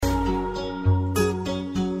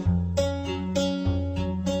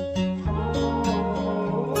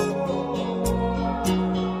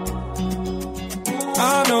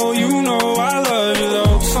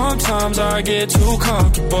Sometimes I get too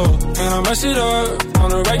comfortable and I mess it up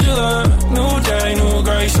on a regular. New day, new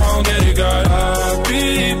grace, I don't get it, God. I'll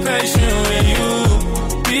be patient with you,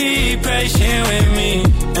 be patient with me.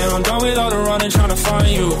 And I'm done with all the running trying to find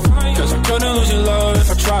you, cause I couldn't lose your love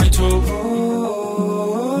if I tried to.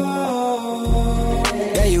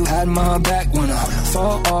 Yeah, you had my back when I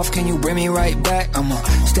fall off, can you bring me right back? I'ma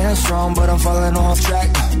stand strong, but I'm falling off track.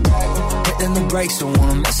 Hitting the brakes, don't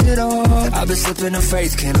wanna mess it up. I've been slipping in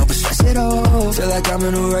faith, can't help but stress it off. Feel like I'm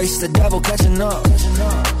in a race, the devil catching up.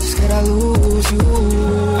 Scared I lose you.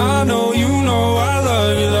 I know you know I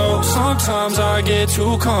love you though. Sometimes I get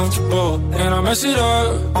too comfortable and I mess it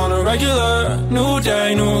up on a regular. New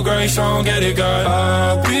day, new grace, I don't get it, God.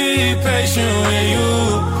 I'll be patient with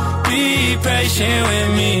you, be patient with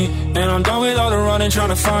me. And I'm done with all the running trying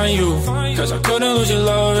to find you, cause I couldn't lose your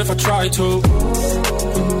love if I tried to.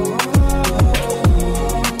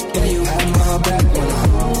 Yeah, you had my back when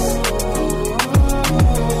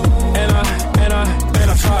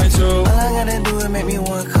I tried to. All I gotta do is make me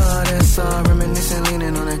one call, that's all. Reminiscing,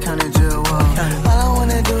 leaning on that county jail wall. All I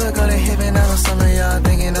wanna do is go to heaven. I know some of y'all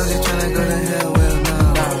thinking I'm just tryna go to hell. Well, no.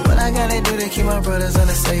 What I gotta do to keep my brothers on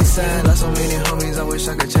the safe side. Lost so many homies, I wish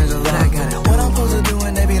I could change a lot. I got it. What I'm supposed to do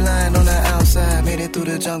when they be lying on the outside. Made it through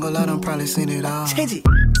the jungle, I done probably seen it all. Change it.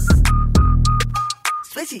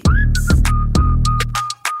 Switch it.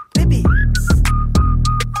 Flip it.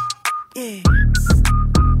 Yeah.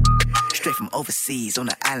 Straight from overseas, on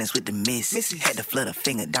the islands with the miss. Had to flood a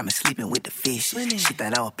finger, diamond sleeping with the fish. She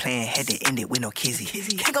thought I was playing, had to end it with no kizzy.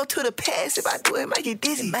 Can't go to the past, if I do it, might get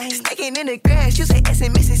dizzy. Snaking in the grass, you say S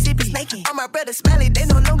in Mississippi. Snaking. All my brothers smiling, they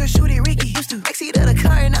no longer shoot it Ricky. Used to backseat of the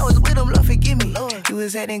car and I was with them, Lord forgive me. Lord. You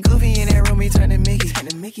was acting goofy in that room, he turned to Mickey. Turned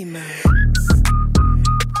to Mickey, man.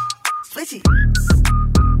 Switch it.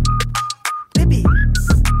 Flip it.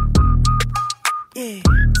 Yeah.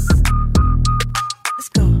 Let's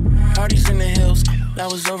go. Parties in the hills, that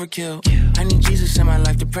was overkill. I need Jesus in my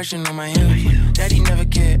life, depression on my heel. Daddy never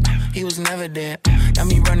cared, he was never there. Got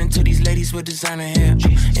me running to these ladies with designer hair.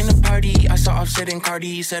 In the party, I saw Offset and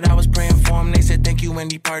Cardi. He said I was praying for him, they said thank you when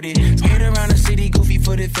he partied. Skate around the city, goofy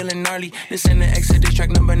footed, feeling gnarly. Listen to Exodus track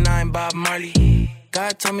number 9, Bob Marley.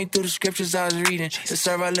 God told me through the scriptures I was reading to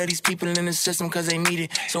serve all of these people in the system cause they need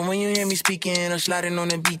it. So when you hear me speaking or sliding on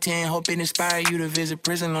the B10, hope it inspire you to visit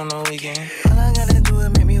prison on the weekend. All I gotta do is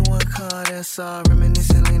make me one call, that's all.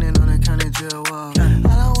 Reminiscing, leaning on the county jail wall.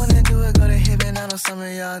 All I wanna do is go to heaven. I know some of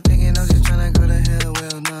y'all thinking I'm just tryna go to hell.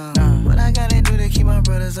 Well, no. What I gotta do to keep my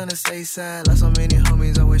brothers on the safe side. Lost so many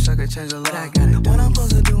homies, I wish I could change a lot. What I'm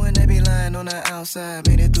supposed to do when they be lying on the outside.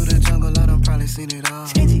 Made it through the jungle, I done probably seen it all.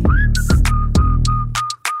 Change it.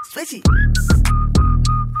 Switch it.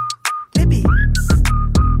 Flip it.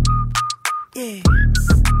 Yeah.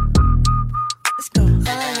 Let's go. All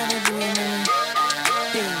I gotta do is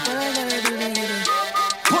yeah. All I gotta do is get it.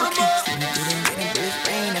 Put 'em up. See me do them, get it, but it's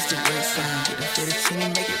rain. That's the great sound. Get it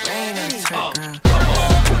fettuccine, make it rain on the background. Come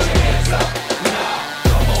on, put your hands up. Now.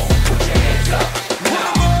 Come on, put your hands up.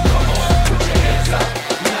 Now. Come on, put your hands up.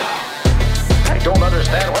 Now. I don't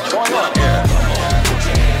understand what's going on here. Come on, put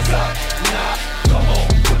your hands up. Now. Come on,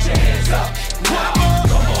 put your hands up. Now.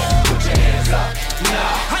 Come on, put your hands up.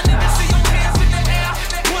 Now. I need to see your hands in the air.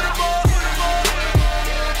 Put 'em up.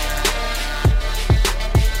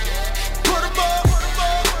 Put 'em up.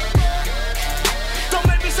 Don't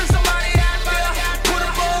make me send somebody out there. Put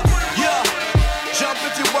 'em up. Yeah. Jump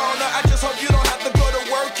if you wanna. I just hope you don't have to go to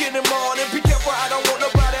work in the morning. Be careful, I don't want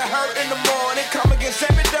nobody hurt in the morning. Come against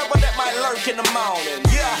every devil that might lurk in the morning.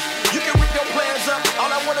 Yeah. You can rip your plans up.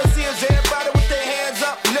 All I wanna see is everybody with their hands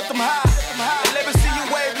up. Lift them high. And let me see you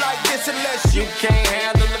wave like this unless you can't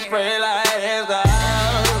handle the prayer like hands up.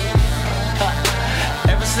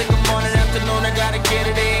 Every single morning, afternoon, I gotta get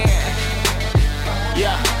it in.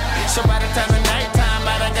 Yeah. So by the time of nighttime,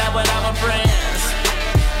 I done got with all my friends.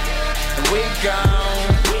 And we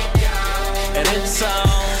gone. And it's on.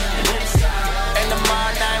 And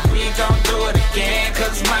tomorrow night, we gon' do it again.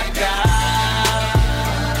 Cause my God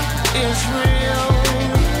is real.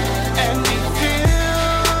 And he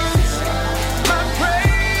feels my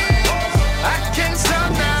praise. I can't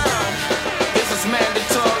stop now. This is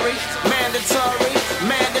mandatory, mandatory,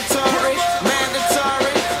 mandatory,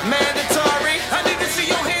 mandatory, mandatory. I need to see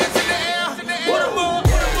your hands in the air. Put 'em up.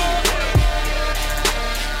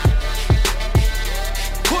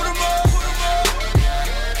 Put 'em up.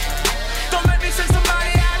 Don't make me send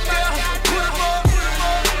somebody out there. Put 'em up.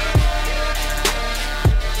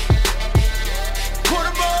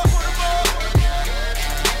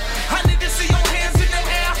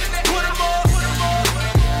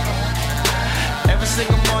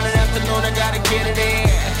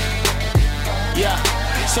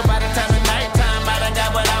 So by the time the nighttime, I done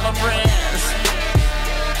got with our friends.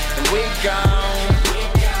 And we gone,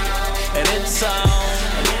 and it's on.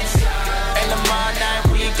 And tomorrow night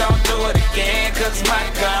we gon' do it again, cause my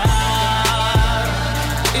God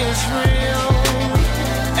is real.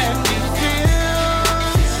 And he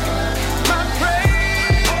feels my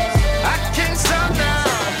praise. I can't stop now.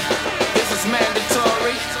 This is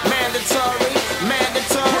mandatory, mandatory,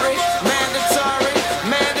 mandatory, mandatory,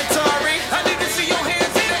 mandatory. I need to see your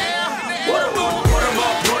hands in the air. Put 'em up, put 'em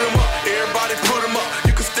up, put 'em up. Everybody put 'em up.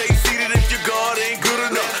 You can stay seated if your God ain't good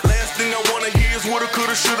enough. Last thing I wanna hear is woulda,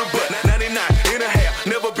 coulda, shoulda, but 99 and a half,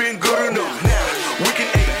 never been good enough. Now we can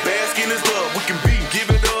A, bask in his love. We can B, give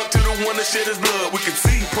it up to the one that shed his blood. We can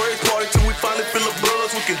C, praise party till we finally feel the buzz.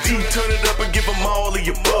 We can D, turn it up and give them all of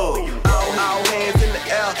your love. All hands in the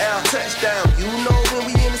air, touchdown. You know when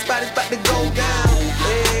we in the spot, it's about to go down.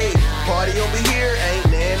 Hey, party over here, ain't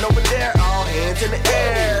man over there. All hands in the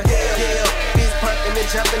air. Yeah, fist pumping and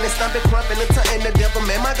jumping and stomping, clumping and tunting the devil.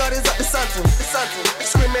 Man, my God is up to something.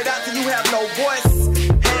 Scream it out till you have no voice.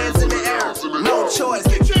 Hands in the air, no choice.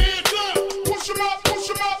 Get your hands up, push 'em up, push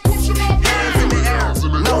 'em up, push 'em up. Hands in the air,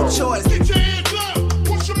 no choice. Get your hands up,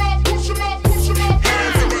 push 'em up, push 'em up, push 'em up.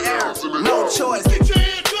 Hands in the air, no choice. Get your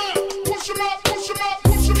hands up, push 'em up, push 'em up,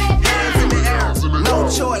 push 'em up. Hands in the air, no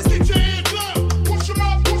choice. Get your hands up, push 'em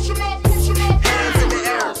up, push 'em up, push 'em up. Hands in the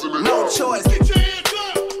air, no choice. Get your hands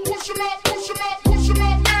up, push 'em up, push 'em up, push 'em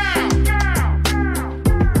up now.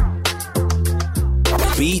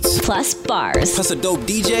 Beats plus bars plus a dope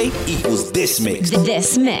DJ equals this mix.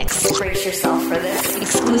 This mix. Brace yourself for this.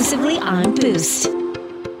 Exclusively on Boost.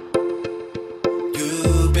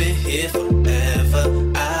 You've been here forever,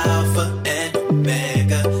 Alpha and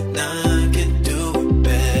Omega. None can do it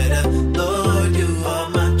better. Lord, you are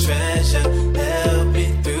my treasure. Help me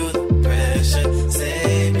through the pressure.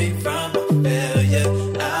 Save me from a failure.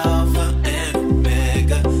 Alpha and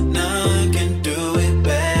Omega. None can do it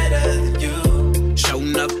better than you.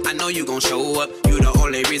 Showing up, I know you gon' show up. You the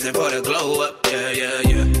only reason for the glow up. Yeah.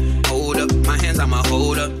 Hold up, my hands I'ma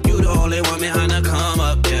hold up. You the only one behind the come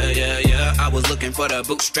up. Yeah. I was looking for the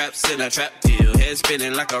bootstraps in a trap deal. Head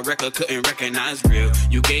spinning like a record, couldn't recognize real.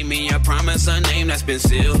 You gave me a promise, a name that's been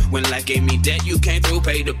sealed. When life gave me debt, you came through,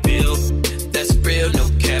 paid the bill. That's real, no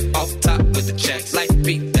cap, off top with the checks. Life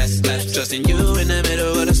beat, that's left. Trusting you in the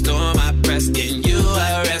middle of the storm, I press. Getting you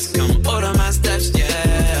I rest, come order my steps,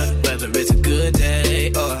 yeah. Whether it's a good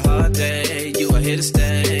day or a hard day, you are here to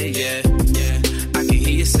stay, yeah. I can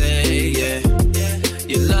hear you say, yeah.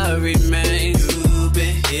 Your love remains. You've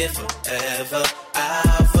been here forever,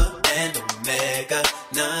 Alpha and Omega.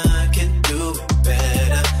 None can do it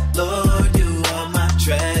better. Lord, you are my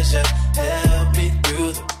treasure. Help me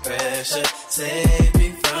through the pressure. Save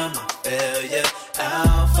me from my failure.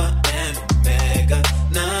 Alpha and Omega.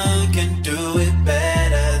 None can do it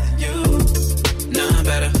better than you. None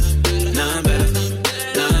better, none better,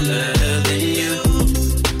 none better than you.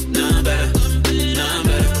 None better, none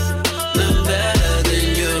better, none better than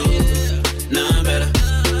you. None better,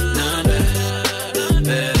 none better, none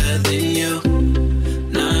better than you.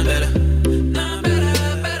 None better, none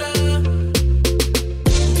better, better.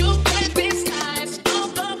 You got this life, all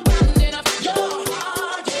the burning of your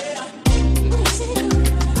heart, yeah.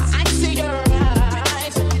 I see your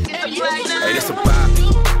eyes. Hey, this a vibe.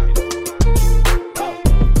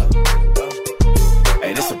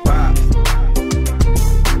 Hey, this a vibe.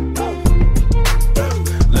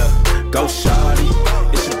 Look, go shawty,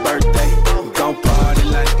 it's your birthday. We gon' party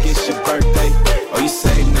like it's your birthday. Oh, you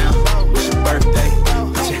say now, it's your birthday.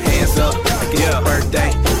 Put your hands up like it's your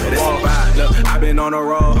birthday. Hey, this a vibe. Look, I've been on the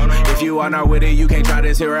road. If you are not with it, you can't try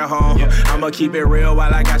this here at home. I'ma keep it real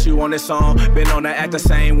while I got you on this song. Been on the act the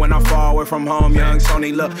same when I far away from home. Young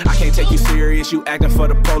Sony, look, I can't take you serious. You acting for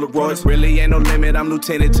the Polaroids. Really ain't no limit. I'm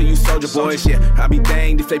lieutenant to you soldier boys. Yeah, I'll be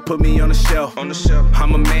danged if they put me on the shelf. I'm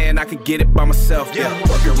a man, I could get it by myself. Yeah,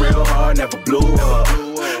 working real hard, never blew up.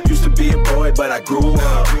 Used to be a boy, but I grew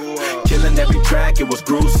up. Killing every track, it was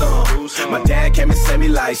gruesome. My dad came and sent me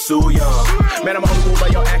like Soo Young. Man, I'm humbled by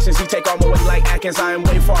your actions. You take all my weight like Atkins. I am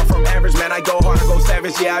way far from average. Man, I go hard, I go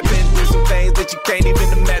savage. Yeah, I've been through some things that you can't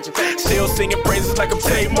even imagine. Still singing praises like I'm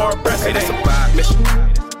Tamar Braxton. Hey, this a vibe mission.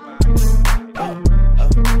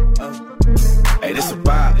 Hey, this a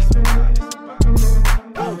vibe.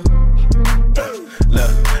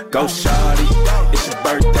 Look, go shawty, it's your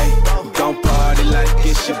birthday. We gon' party like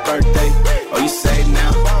it's your birthday. Oh, you say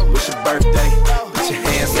now, it's your birthday. Put your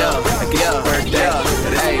hands up like it's your birthday.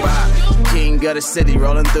 Hey, of the city,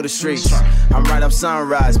 rolling through the streets. I'm right up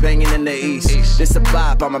Sunrise, banging in the east. This a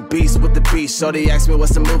vibe, I'm a beast with the beast. Shorty asked me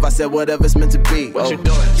what's the move, I said whatever's meant to be. What you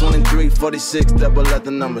doing? 23, 46, double up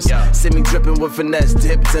the numbers. See me dripping with finesse,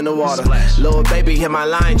 dipped in the water. Little baby hit my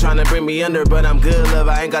line, trying to bring me under, but I'm good, love,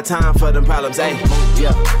 I ain't got time for them problems. Hey,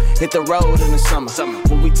 yeah, hit the road in the summer.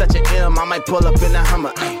 When we touch an M, I might pull up in a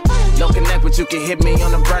Hummer. Ay. Don't connect, but you can hit me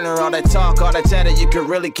on the burner. All that talk, all that chatter, you can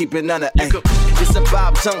really keep it under. Ay. It's a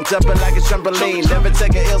vibe, tongue jumping like a trampoline. Never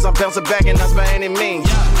taking ills, I'm bouncing back, and that's by any means.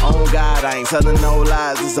 Oh God, I ain't telling no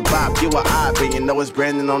lies. It's a vibe, you a eye, but you know it's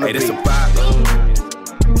Brandon on the beat. Hey, this a vibe.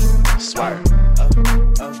 Swerve.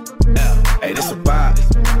 Hey, this a vibe.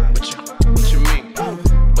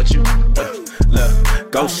 What you mean?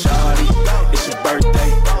 Look, go shawty, it's your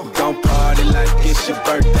birthday. Gon' party like it's your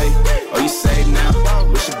birthday. Oh, you say now,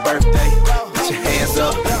 it's your birthday. Put your hands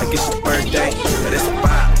up like it's your birthday. But it's a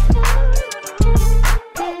vibe.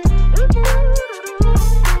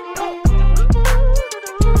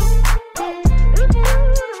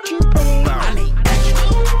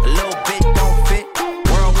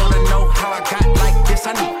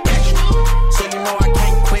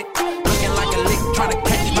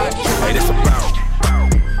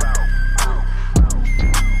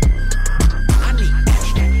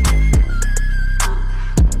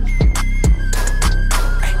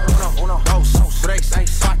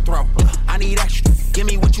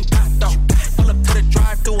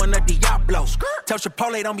 Tell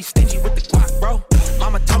Chipotle don't be stingy with the guac, bro.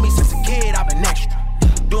 Mama told me since a kid I've been extra.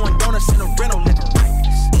 Doing donuts in a rental, living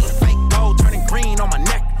reckless. Fake gold turning green on my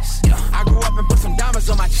necklace. I grew up and put some diamonds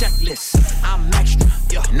on my checklist. I'm extra,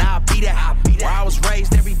 now I be that. Where I was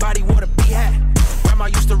raised, everybody wore a B hat. Grandma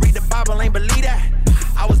used to read the Bible, ain't believe that.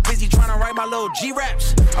 I was busy trying to write my little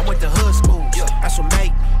G-raps. I went to hood school, that's what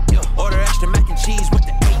made me. Order extra mac and cheese with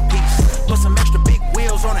the 8-piece. Put some extra big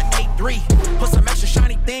wheels on an 8-3. Put some extra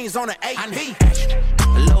shiny things on an 8P.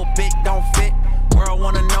 A little bit don't fit. World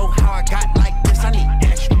wanna know how I got like this. I need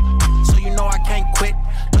extra. So you know I can't quit.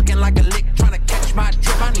 Looking like a lick trying to catch my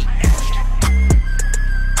drip. I need extra.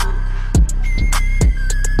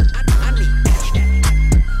 I need extra.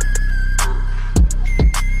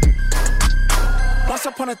 Once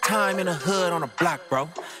upon a time in the hood on a block, bro.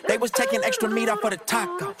 They was taking extra meat off of the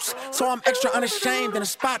tacos. So I'm extra unashamed in the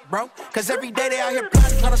spot, bro. Cause every day they out here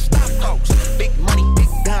plotting trying to stop folks. Big money, big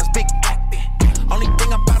guns, big acting. Only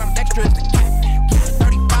thing about them extra is the cat.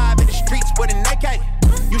 35 in the streets with an AK.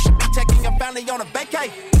 You should be taking your family on a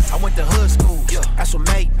vacay. I went to hood school, that's what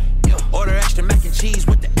made me. Order extra mac and cheese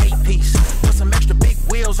with the 8-piece. Put some extra big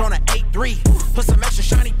wheels on an 8-3. Put some extra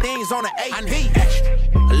shiny things on an 8P. I need extra.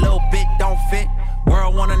 A little bit don't fit.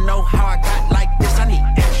 World wanna know how I got like this. I need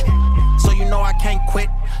extra. So you know I can't quit.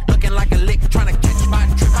 Looking like a lick trying to catch my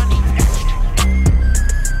drip. I need extra.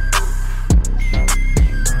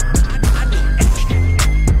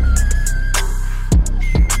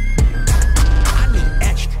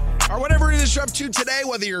 Or whatever it is you're up to today,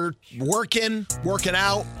 whether you're working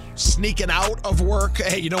out, sneaking out of work.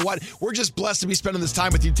 Hey, you know what? We're just blessed to be spending this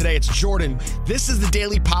time with you today. It's Jordan. This is the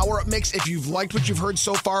Daily Power-Up Mix. If you've liked what you've heard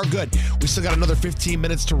so far, good. We still got another 15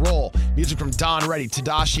 minutes to roll. Music from Don Reddy,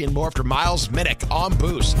 Tadashi, and more after Miles Minnick on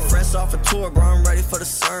Boost. Fresh off a tour, bro, I'm ready for the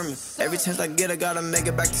sermon. Every chance I get, I gotta make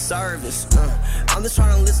it back to service. I'm just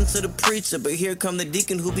trying to listen to the preacher, but here come the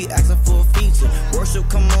deacon who be asking for a feature. Worship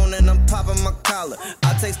come on and I'm popping my collar.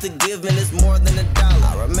 I taste the giving, it's more than $1.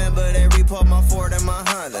 I remember they report my Ford and my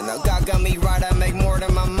Honda. Now God got me right, I make more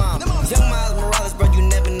than my mom. Young Miles Morales, bro, you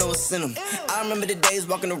never know what's in them. I remember the days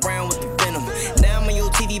walking around with the venom. Now I'm in your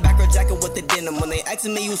TV background jacket with the denim. When they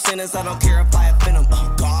asking me who sentence, I don't care if I offend them.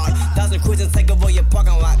 Oh God, 1,000 Christians take over your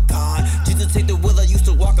parking lot. God, Jesus take the wheel, I used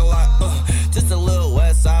to walk a lot. Just a little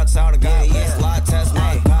west side child of God. Yeah. Slide test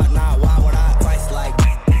my God, now why would I? Christ like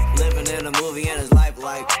living in a movie and his life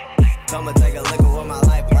like. Come and take a look at what my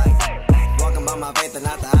life like. Walking by my faith and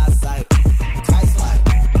not the eyesight.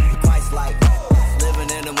 Christ-like, living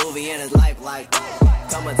in a movie and his life like.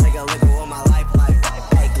 Come and take a look at what my life like.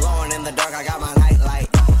 Hey, glowing in the dark, I got my night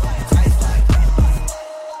light. Christ-like.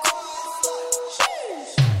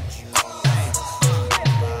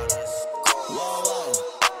 Whoa,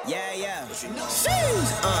 yeah.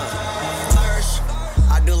 Flourish,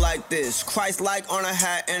 I do like this. Christ-like on a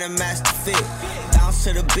hat and a mask to fit. Bounce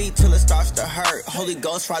to the beat till it starts to hurt. Holy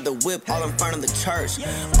Ghost ride the whip all in front of the church.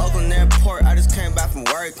 Oakland Airport, I just came back from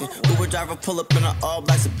working. Uber driver pull up in an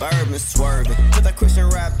all-black Suburban, swerving. Put that Christian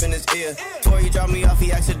rap in his ear. Before he dropped me off,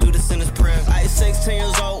 he asked to do this in his prayer. I was 16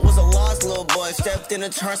 years old, was a lost little boy. Stepped in the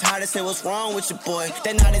church, how to say what's wrong with your boy.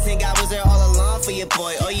 That night, I think God was there all along for your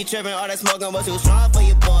boy. Oh, you tripping, all that smoking was too strong for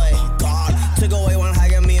your boy. God, took away one high,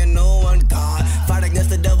 got me a new one. God,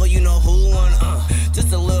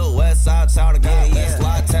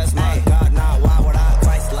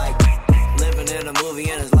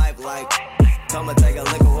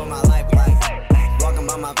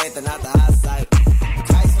 my faith and not the eyesight.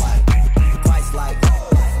 Christ-like,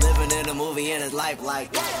 living in a movie in his life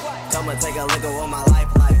like. Come and take a look at what my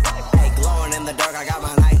life like. Hey, glowing in the dark, I got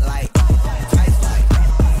my night light.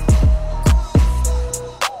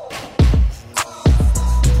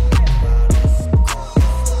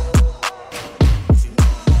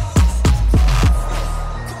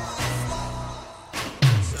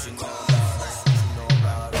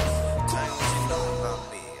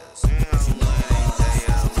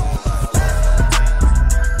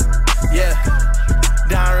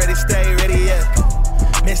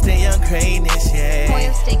 Mr. Young Greatness, yeah.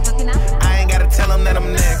 I ain't gotta tell them that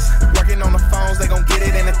I'm next. Working on the phones, they gon' get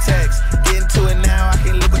it in a text. Getting to it now, I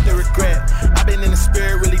can't live with the regret. I've been in the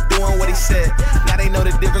spirit, really doing what he said. Now they know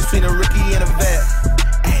the difference between a rookie and a vet.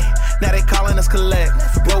 Now they calling us collect.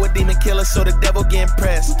 Roll with demon killers so the devil get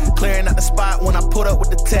impressed. Clearing out the spot when I put up with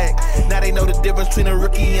the tech. Now they know the difference between a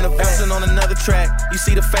rookie and a vet. On another track, you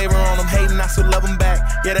see the favor on them. Hating, I still love them back.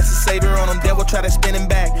 Yeah, that's a savior on them. Devil try to spin him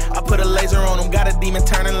back. I put a laser on him. Got a demon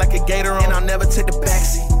turning like a gator on. And I'll never take the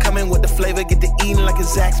backseat. Coming with the flavor, get the eating like a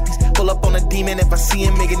Zaxby's. Pull up on a demon if I see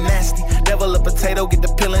him, make it nasty. Devil a potato, get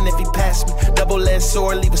the peeling if he pass me. Double-edged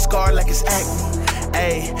sword, leave a scar like it's acne.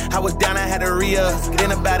 Ayy, I was down, I had to re-up.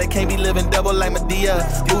 Getting about it, can't be living double like Medea.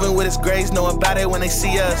 Moving with his grace, know about it when they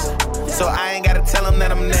see us. So I ain't gotta tell them that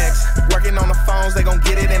I'm next. Working on the phones, they gon'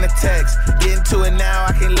 get it in a text. Getting to it now,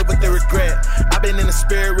 I can't live with the regret. I've been in the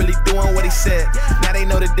spirit, really doing what he said. Now they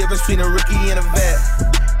know the difference between a rookie and a vet.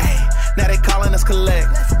 Now they calling us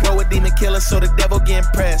collect. Roll with demon killers so the devil get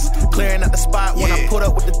impressed. Clearing out the spot when I put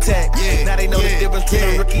up with the tech. Now they know the difference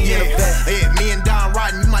between a rookie and a vet. Yeah, me and Don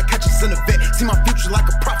riding, you might catch us in a vet. See my future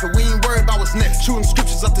like a prophet, we ain't worried about what's next. Shooting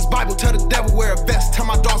scriptures up this Bible, tell the devil wear a vest. Tell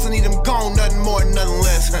my dogs I need them gone, nothing more, nothing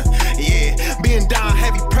less. Yeah, being down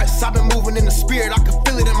heavy press. I've been moving in the spirit, I can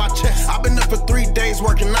feel it in my chest. I've been up for 3 days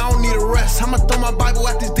working, I don't need a rest. I'ma throw my Bible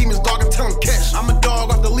at these demons, dog, and tell them catch. I'm a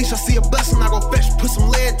dog off the leash, I see a blessing, I go fetch. Put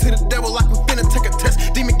some lead to the devil like we finna take a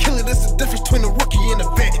test. Demon killer, this is the difference between a rookie and a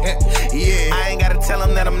vet. Yeah, I ain't gotta tell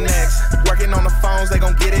them that I'm next. Working on the phones, they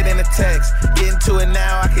gon' get it in a text. Getting to it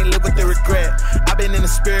now, I can't live with the regret. I've been in the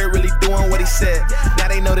spirit, really doing what he said. Now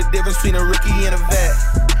they know the difference between a rookie and a vet.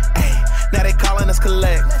 Now they calling us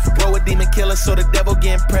collect. Roll with demon killers so the devil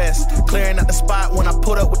get impressed. Clearing out the spot when I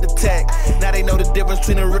put up with the tech. Now they know the difference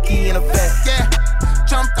between a rookie and a vet. Yeah,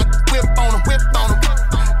 jumped out the whip on him, whip on him.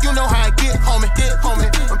 You know how I get, homie, get, homie.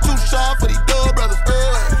 I'm too sharp for these dub brothers,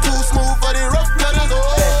 too smooth for the rough cutters,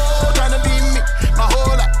 trying to be me, my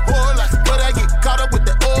whole life, but I get caught up with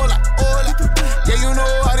the all life. Yeah, you know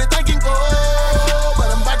how the thinking go, but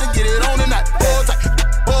I'm about to get it on tonight. Hold tight,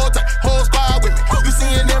 whole squad with me.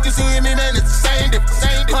 You seeing me, man, it's the same difference.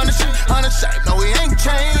 Punish, no, we ain't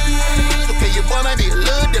changed. Okay, your boy might be a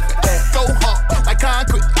little different. Go hard, like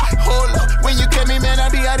concrete. Hold up, when you get me, man, I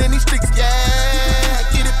be out in these streets, yeah.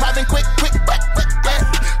 Get it poppin' quick, yeah.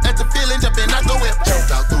 Let the feeling jump in out the whip.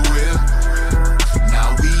 Jumped out the whip.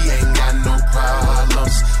 Now we ain't got no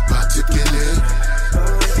problems. About to kill it.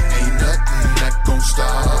 Ain't nothing that gon'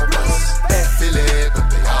 stop us. They feel it, but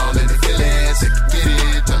they all in the feelings. They can get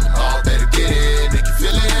it, tell them all better get it. They can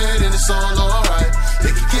feel it, and it's all alright.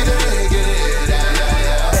 They can get it, yeah.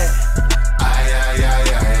 Aye.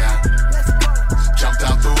 Jumped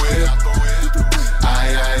out the whip.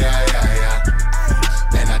 Aye.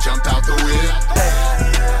 And I jumped out the whip.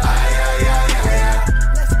 Aye.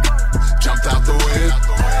 Jumped out the whip.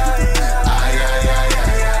 Aye.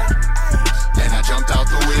 And I jumped out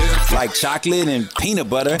the whip. Like chocolate and peanut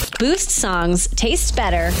butter. Boost songs taste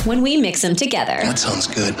better when we mix them together. That sounds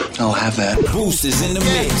good. I'll have that. Boost is in the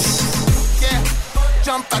mix. Yeah,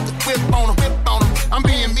 jump out the whip on him. I'm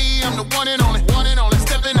being me, I'm the one and only.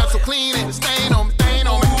 Stepping up so clean and the stain on me.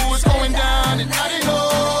 Ooh, it's going down and out it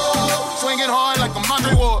goes. Swinging hard like I'm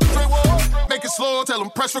Andre Ward. Make it slow, tell them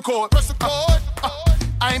press record.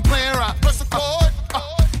 I ain't playing right. Press record.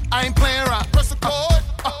 I ain't playing right. Press record.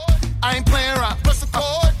 I ain't playing right. Press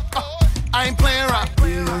record. I ain't playing right.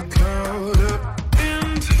 We're caught up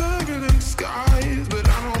in turbulent skies, but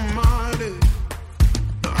I don't mind it.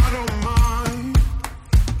 No, I don't mind.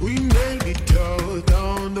 We may be told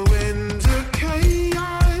on the winds of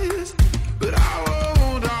chaos, but I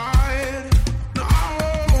won't hide. No,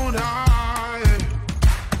 I won't hide.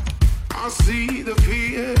 I see the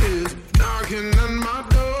fear is knocking on my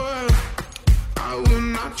door. I will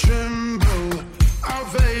not tremble. I'll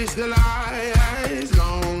face the lies.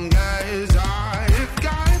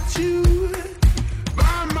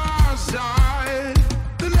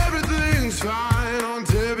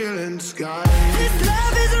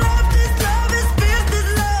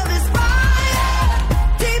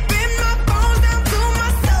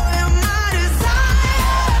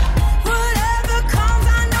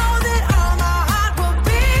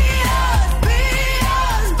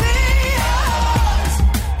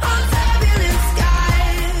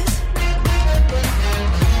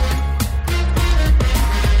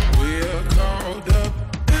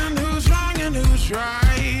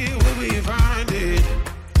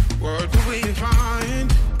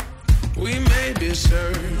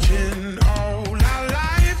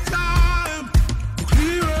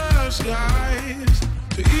 skies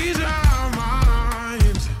to ease our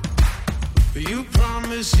minds. You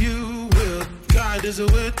promise you will guide us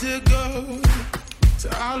where to go. So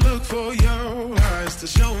I'll look for your eyes to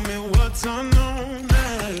show me what's unknown.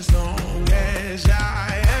 As long as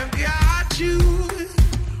I have got you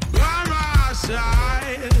by my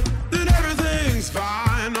side, then everything's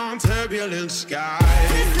fine on turbulent skies.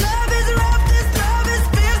 This love is rough, this love is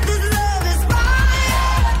fierce, this love is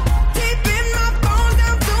fire. Deep in my bones,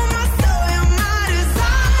 down to my soul, you're my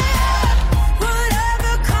desire.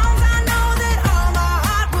 Whatever comes, I know that all my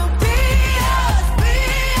heart will be yours, be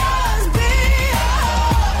yours, be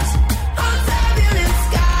yours. On turbulent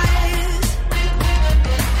skies.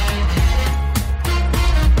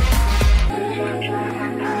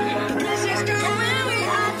 The blizzards come when we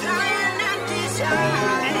are flying at these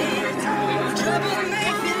heights. Trouble may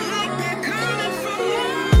feel like they're coming from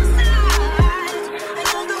all sides. And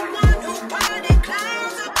I'm the one who party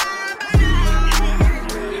clouds are by.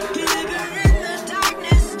 Delivering the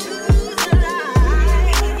darkness to the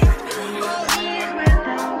light. Oh, he's with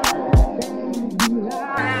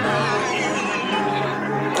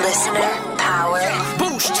Listener power.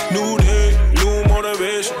 Boost. New day, new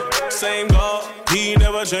motivation. Same God, he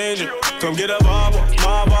never changing. Come get a vibe on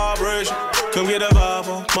my vibration. Come get a vibe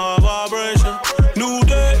on my vibration. New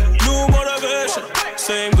day, new motivation.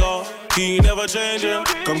 Same God, he never changing.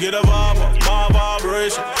 Come get a vibe on my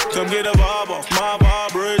vibration. Come get a vibe on my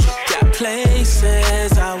vibration. Got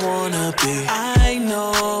places I wanna be. I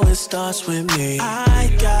know it starts with me.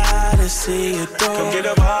 I gotta see it through. Come get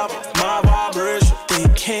a vibe on my vibration. They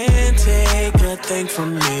can't take a thing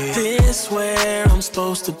from me. This where I'm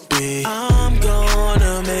supposed to be. I'm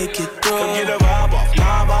gonna make it through. Come get a vibe off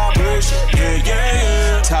my vibration. Yeah, yeah,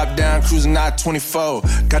 yeah. Top down, cruising out 24.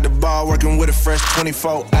 Got the ball working with a fresh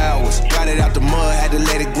 24 hours. Got it out the mud, had to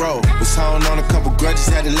let it grow. Was holding on a couple grudges,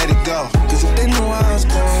 had to let it go. Cause if they knew I was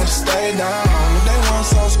going to stay down, if they weren't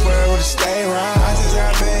so square, would've stayed round. I just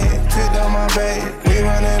got paid, picked up my bait. We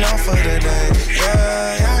running off for the day.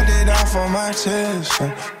 Yeah, I did off on my chest.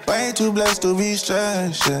 Yeah. Way too blessed to be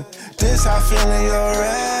stressed. Yeah. This I feel in your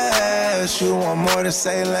rest. You want more to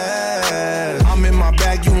say less. I'm in my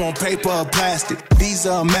bag, you want paper or plastic. These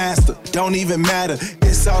are master, don't even matter.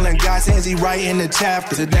 It's all in God's hands, he writing the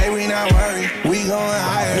chapter. Today we not worried, we going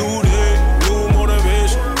higher. New day, new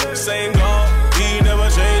motivation. Same God, he never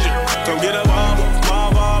changing. Come get a vibe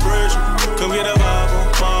on my vibration. Come get a vibe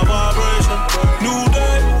on my vibration. New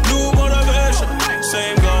day, new motivation.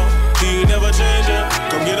 Same God, he never changing.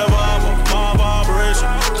 Come get a vibe on my vibration.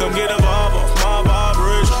 Come get a vibe on my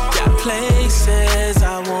vibration. Got places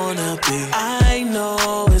I wanna be. I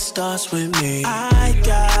know it starts with me. I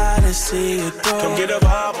gotta see it through. Come get a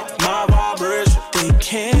vibe on my vibration. They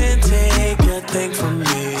can't take a thing from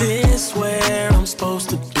me. This where I'm supposed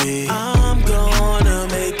to be. I'm gonna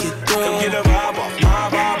make it through. Come get a vibe off my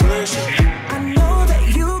vibration. I know that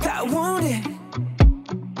you got wounded.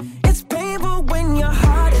 It's painful when your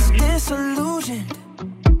heart is disillusioned.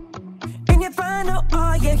 And you find out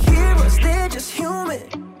all your heroes, they're just human.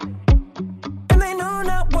 And they know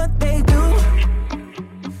not what they do.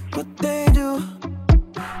 What they do.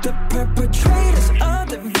 The perpetrators of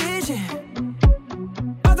the vision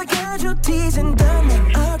are the casualties in the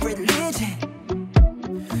name of religion.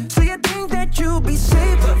 So you think that you'll be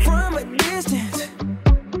safer from a distance.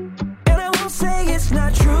 And I won't say it's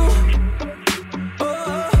not true.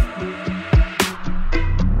 Oh,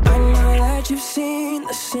 I know that you've seen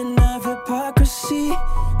the sin of hypocrisy.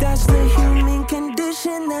 That's the human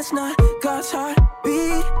condition, that's not God's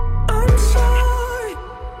heartbeat. I'm sorry.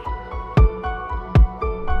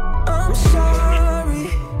 I'm sorry.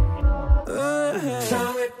 So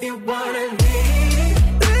if you wanna leave,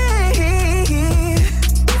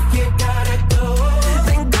 if you gotta go,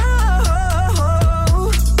 then go.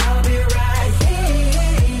 I'll be right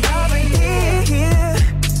here. I'll be here.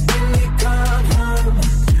 When you come home.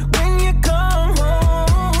 When you come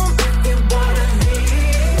home. If you wanna leave,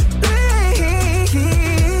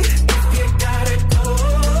 if you gotta go,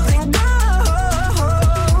 then go.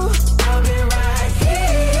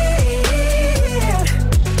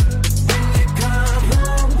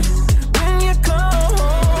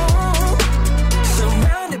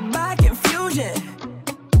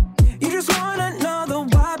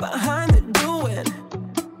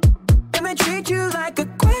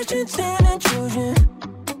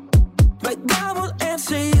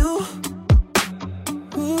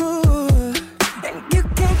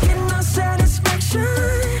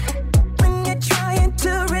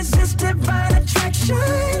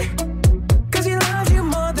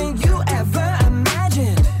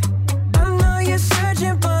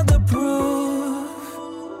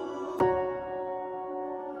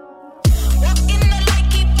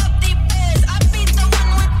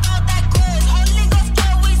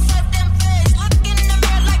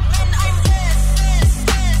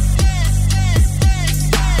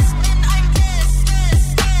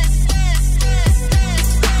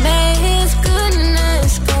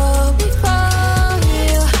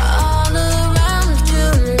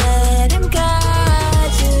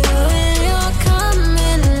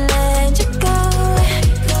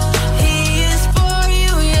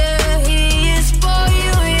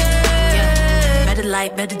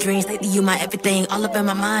 dreams. Lately, you my everything. All up in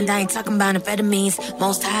my mind, I ain't talking about amphetamines.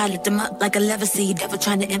 Most high, lift them up like a lever seed. Devil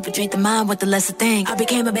trying to infiltrate the mind with the lesser thing. I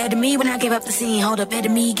became a better me when I gave up the scene. Hold up, better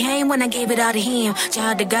me came when I gave it all to him.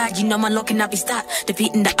 Child of God, you know my Lord cannot be stopped.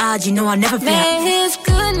 Defeating the odds, you know I'll never fail. May His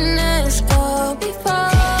goodness go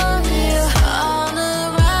before you. All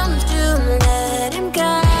around you, let Him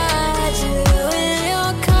guide you. When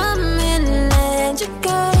you're coming and you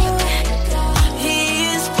go.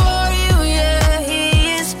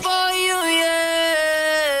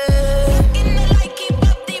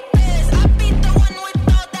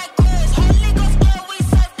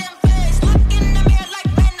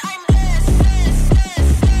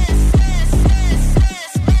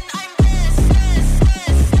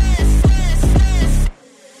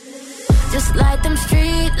 Like them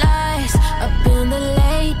street lights up in the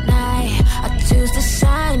late night, I choose to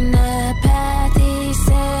shine the path He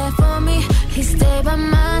set for me. He stayed by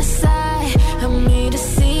my side, helped me to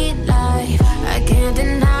see life. I can't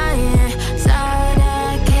deny it, side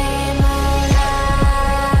I came alive.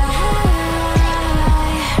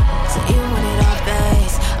 So even when it all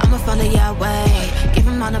fades, I'ma follow your way, give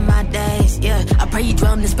Him all of my days. Yeah, I pray you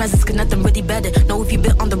dwell in His presence, cause nothing really better. Know if you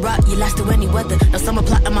built on the rock, you last through any weather. No summer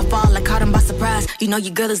plot on my fall, I caught Him by surprise. You know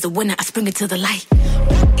your girl is the winner, I spring it to the light.